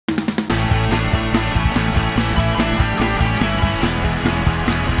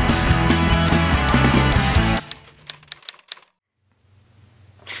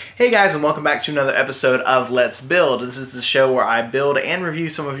Hey guys, and welcome back to another episode of Let's Build. This is the show where I build and review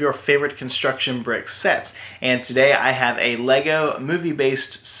some of your favorite construction brick sets. And today I have a LEGO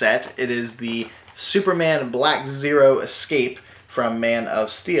movie-based set. It is the Superman Black Zero Escape from Man of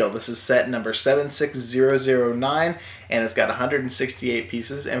Steel. This is set number 76009, and it's got 168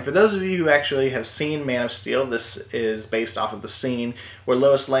 pieces. And for those of you who actually have seen Man of Steel, this is based off of the scene where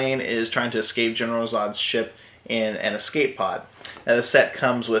Lois Lane is trying to escape General Zod's ship in an escape pod. Now, the set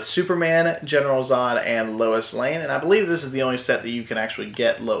comes with Superman, General Zod, and Lois Lane, and I believe this is the only set that you can actually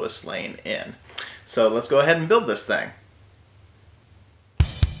get Lois Lane in. So let's go ahead and build this thing.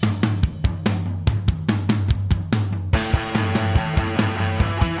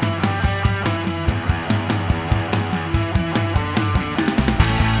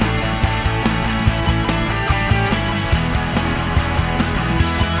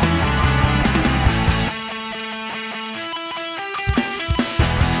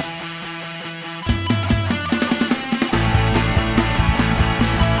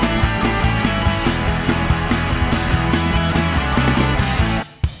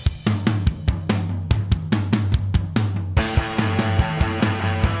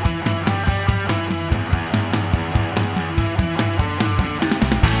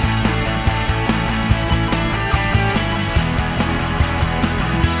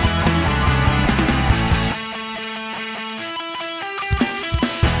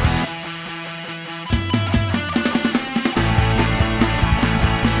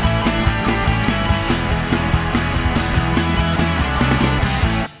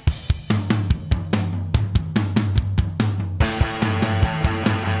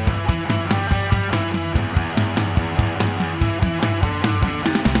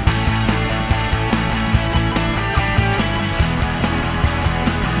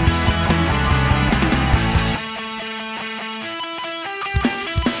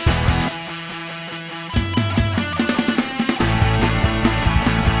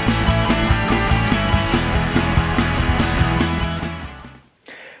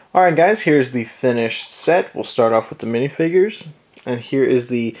 Alright guys, here's the finished set. We'll start off with the minifigures. And here is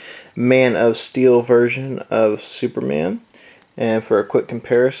the Man of Steel version of Superman. And for a quick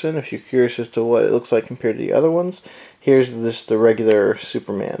comparison, if you're curious as to what it looks like compared to the other ones, here's the regular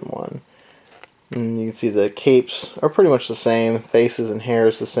Superman one. And you can see the capes are pretty much the same, faces and hair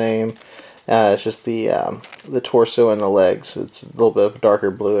is the same. It's just the torso and the legs. It's a little bit of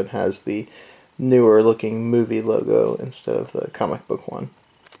darker blue and has the newer looking movie logo instead of the comic book one.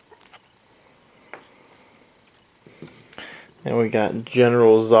 And we got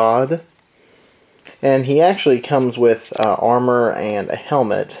General Zod. And he actually comes with armor and a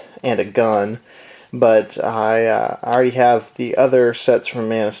helmet and a gun. But I already have the other sets from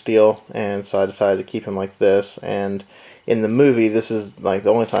Man of Steel, and so I decided to keep him like this. And in the movie, this is like the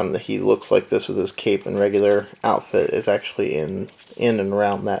only time that he looks like this with his cape and regular outfit is actually in and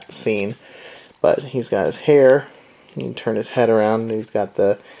around that scene. But he's got his hair. You can turn his head around, and he's got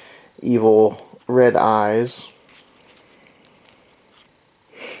the evil red eyes.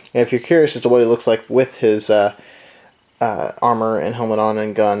 And if you're curious as to what he looks like with his armor and helmet on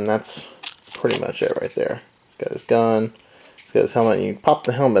and gun, that's pretty much it right there. He's got his gun, he's got his helmet, and you pop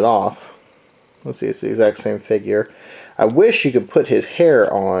the helmet off. Let's see, it's the exact same figure. I wish you could put his hair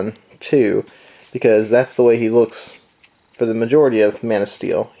on, too, because that's the way he looks for the majority of Man of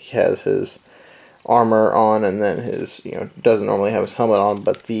Steel. He has his armor on, and then his, doesn't normally have his helmet on,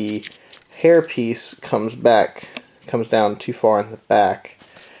 but the hair piece comes down too far in the back,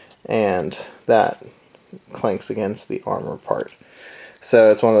 and that clanks against the armor part. So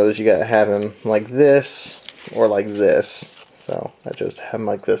it's one of those, you gotta have him like this or like this. So I just have him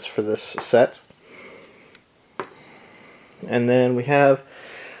like this for this set. And then we have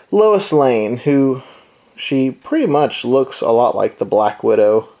Lois Lane, who she pretty much looks a lot like the Black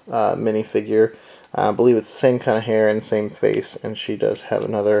Widow minifigure. I believe it's the same kind of hair and same face, and she does have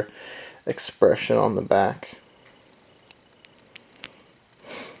another expression on the back.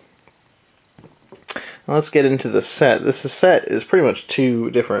 Let's get into the set. This set is pretty much two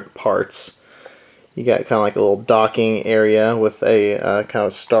different parts. You got kind of like a little docking area with a kind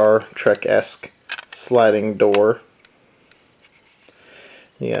of Star Trek-esque sliding door.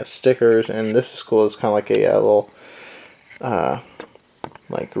 You got stickers, and this is cool. It's kind of like a little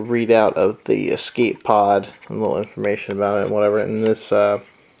like readout of the escape pod, and a little information about it and whatever. And this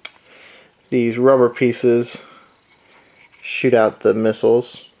these rubber pieces shoot out the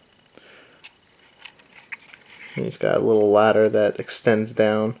missiles. He's got a little ladder that extends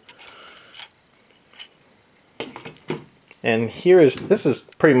down. And this is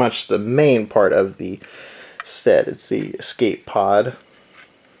pretty much the main part of the set. It's the escape pod.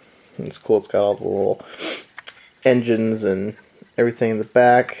 And it's cool, it's got all the little engines and everything in the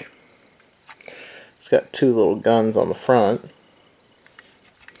back. It's got two little guns on the front.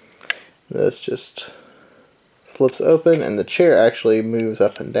 This just flips open, and the chair actually moves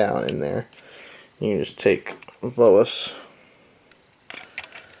up and down in there. You can just take Lois,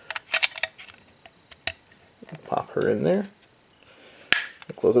 pop her in there,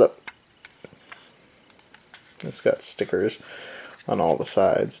 and close it up. It's got stickers on all the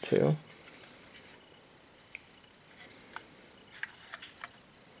sides too.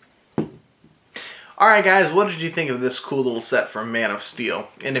 Alright guys, what did you think of this cool little set from Man of Steel?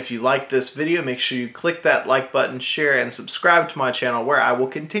 And if you liked this video, make sure you click that like button, share, and subscribe to my channel where I will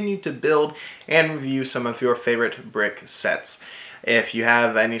continue to build and review some of your favorite brick sets. If you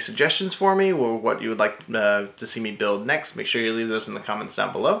have any suggestions for me or what you would like to see me build next, make sure you leave those in the comments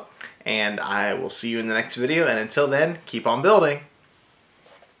down below. And I will see you in the next video, and until then, keep on building!